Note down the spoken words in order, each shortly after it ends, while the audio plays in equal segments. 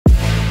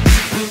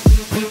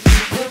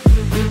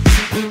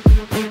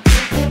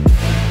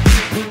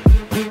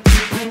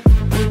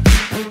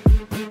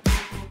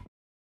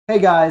Hey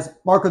guys,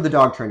 Marco the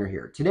dog trainer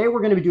here. Today we're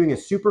going to be doing a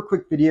super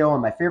quick video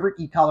on my favorite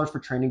e-collars for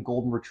training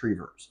golden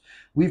retrievers.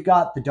 We've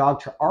got the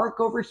Dogtra Arc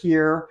over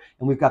here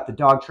and we've got the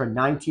Dogtra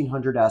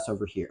 1900S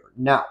over here.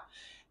 Now,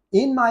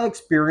 in my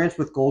experience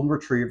with golden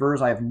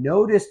retrievers, I've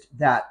noticed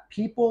that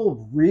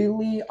people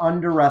really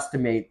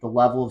underestimate the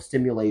level of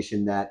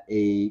stimulation that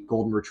a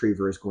golden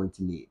retriever is going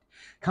to need.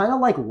 Kind of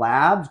like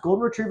labs,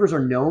 golden retrievers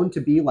are known to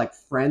be like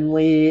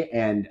friendly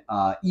and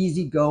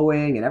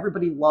easygoing, and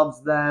everybody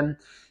loves them.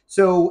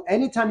 So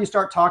anytime you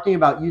start talking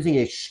about using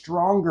a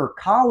stronger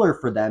collar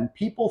for them,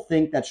 people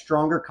think that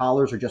stronger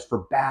collars are just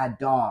for bad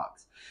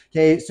dogs.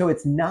 Okay, so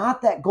it's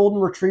not that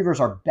golden retrievers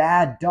are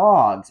bad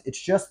dogs.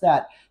 It's just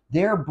that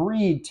their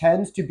breed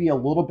tends to be a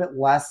little bit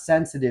less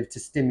sensitive to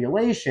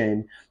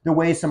stimulation the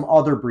way some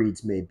other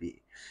breeds may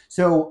be.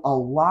 So a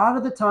lot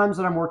of the times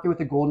that I'm working with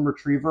a golden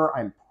retriever,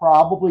 I'm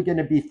probably going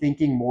to be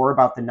thinking more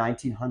about the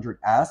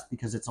 1900S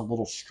because it's a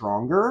little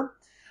stronger.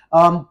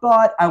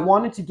 But I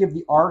wanted to give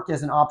the Arc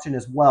as an option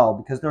as well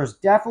because there's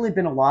definitely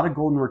been a lot of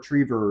golden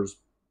retrievers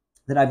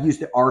that I've used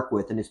the Arc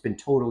with and it's been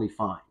totally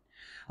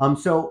fine.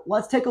 So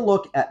let's take a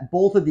look at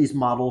both of these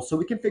models so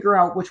we can figure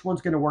out which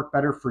one's going to work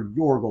better for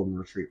your golden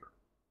retriever.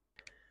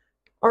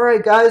 All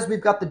right, guys,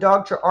 we've got the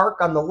Dogtra Arc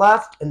on the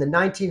left and the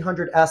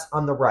 1900S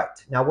on the right.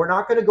 Now, we're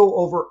not going to go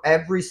over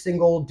every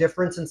single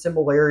difference and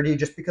similarity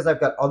just because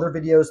I've got other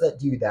videos that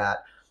do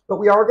that. But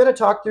we are going to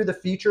talk through the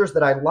features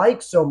that I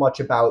like so much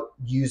about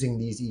using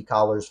these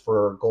e-collars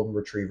for golden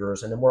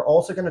retrievers. And then we're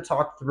also going to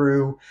talk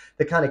through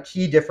the kind of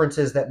key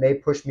differences that may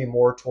push me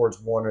more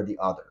towards one or the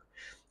other.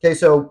 Okay,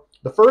 so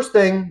the first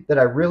thing that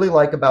I really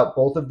like about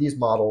both of these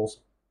models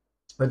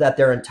are that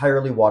they're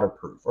entirely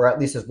waterproof, or at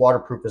least as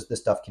waterproof as this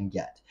stuff can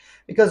get.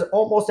 Because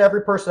almost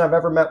every person I've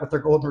ever met with their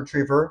golden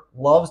retriever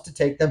loves to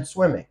take them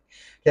swimming.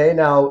 Okay,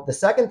 now the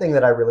second thing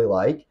that I really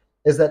like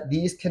is that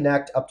these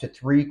connect up to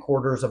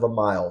 3/4 of a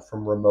mile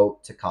from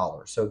remote to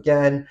collar. So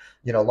again,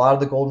 a lot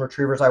of the golden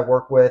retrievers I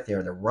work with,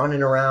 they're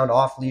running around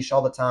off leash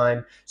all the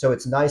time. So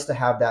it's nice to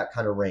have that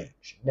kind of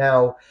range.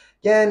 Now,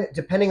 again,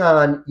 depending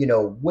on,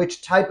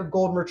 which type of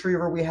golden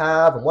retriever we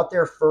have and what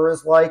their fur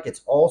is like,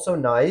 it's also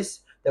nice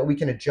that we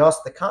can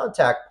adjust the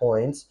contact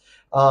points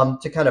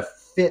to kind of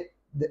fit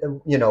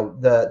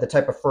the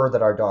type of fur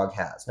that our dog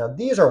has. Now,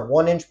 these are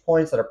 1-inch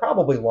points that are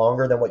probably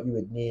longer than what you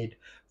would need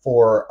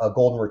for a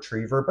golden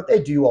retriever, but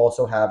they do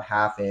also have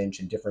 1/2 inch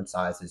and different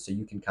sizes, so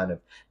you can kind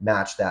of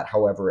match that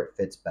however it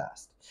fits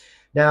best.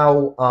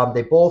 Now,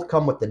 they both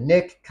come with the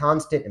NIC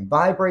constant and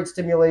vibrate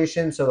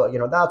stimulation, so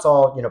that's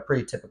all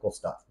pretty typical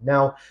stuff.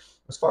 Now,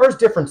 as far as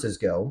differences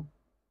go,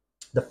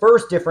 the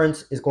first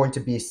difference is going to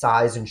be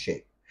size and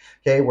shape.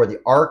 Okay, where the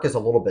Arc is a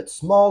little bit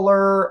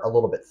smaller, a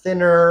little bit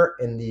thinner,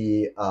 and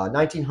the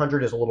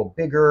 1900 is a little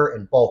bigger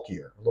and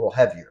bulkier, a little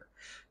heavier.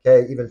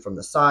 Okay, even from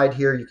the side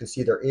here, you can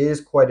see there is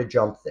quite a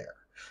jump there.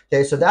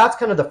 Okay, so that's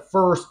kind of the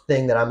first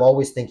thing that I'm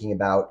always thinking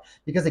about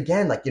because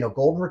again,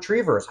 golden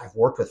retrievers, I've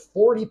worked with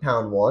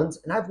 40-pound ones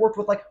and I've worked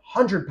with like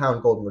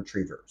 100-pound golden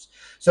retrievers.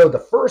 So the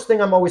first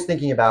thing I'm always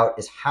thinking about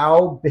is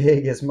how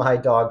big is my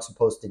dog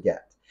supposed to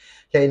get?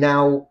 Okay,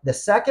 now the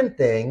second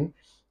thing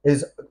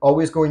is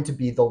always going to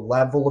be the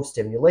level of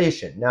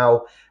stimulation.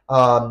 Now,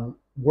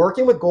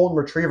 working with golden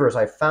retrievers,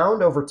 I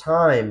found over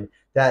time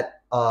that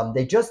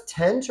they just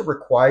tend to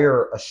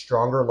require a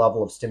stronger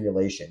level of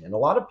stimulation. And a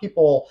lot of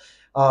people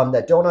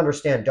that don't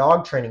understand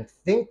dog training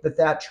think that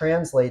that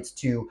translates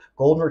to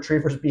golden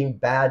retrievers being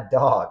bad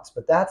dogs,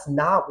 but that's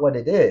not what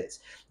it is.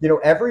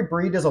 Every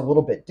breed is a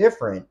little bit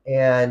different.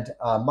 And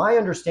my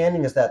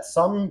understanding is that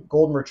some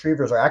golden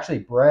retrievers are actually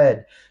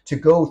bred to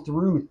go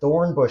through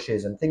thorn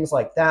bushes and things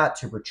like that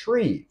to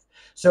retrieve.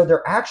 So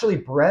they're actually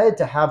bred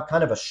to have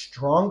kind of a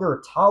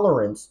stronger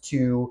tolerance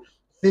to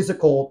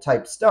physical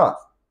type stuff.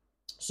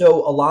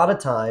 So a lot of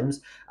times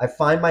I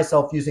find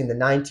myself using the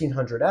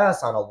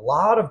 1900S on a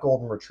lot of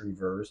golden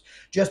retrievers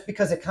just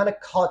because it kind of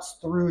cuts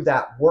through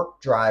that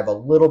work drive a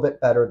little bit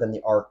better than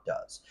the Arc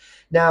does.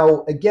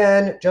 Now,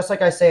 again, just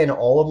like I say in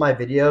all of my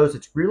videos,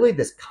 it's really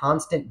this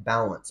constant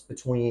balance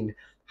between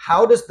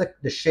how does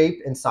the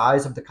shape and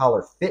size of the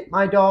collar fit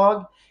my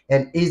dog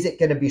and is it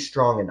going to be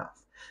strong enough?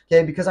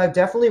 Okay, because I've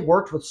definitely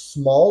worked with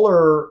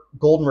smaller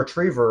golden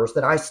retrievers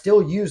that I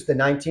still use the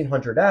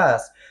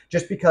 1900S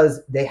just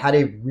because they had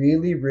a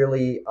really,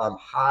 really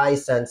high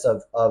sense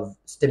of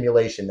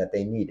stimulation that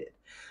they needed.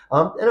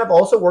 And I've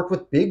also worked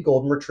with big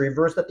golden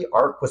retrievers that the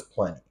Arc was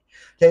plenty.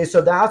 Okay, so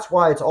that's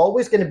why it's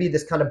always going to be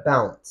this kind of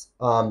balance,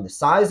 the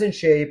size and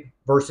shape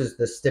versus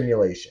the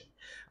stimulation.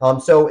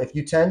 So if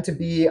you tend to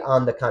be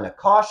on the kind of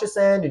cautious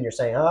end and you're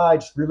saying, I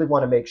just really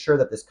want to make sure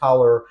that this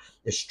collar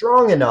is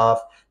strong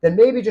enough, then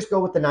maybe just go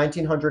with the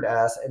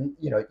 1900S. And,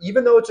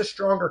 even though it's a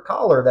stronger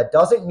collar, that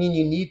doesn't mean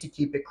you need to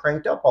keep it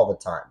cranked up all the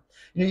time.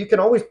 You can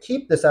always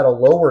keep this at a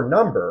lower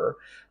number.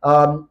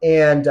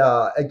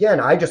 Again,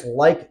 I just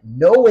like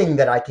knowing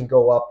that I can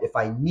go up if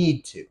I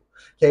need to.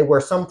 Okay,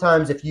 where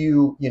sometimes if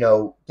you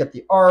get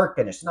the Arc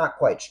and it's not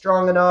quite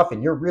strong enough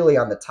and you're really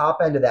on the top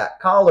end of that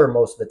collar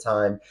most of the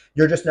time,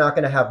 you're just not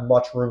going to have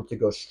much room to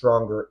go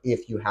stronger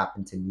if you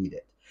happen to need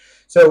it.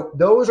 So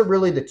those are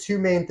really the two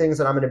main things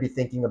that I'm going to be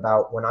thinking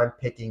about when I'm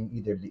picking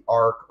either the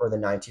ARC or the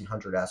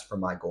 1900S for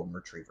my Golden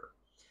Retriever.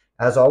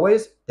 As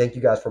always, thank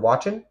you guys for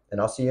watching,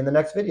 and I'll see you in the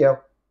next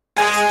video.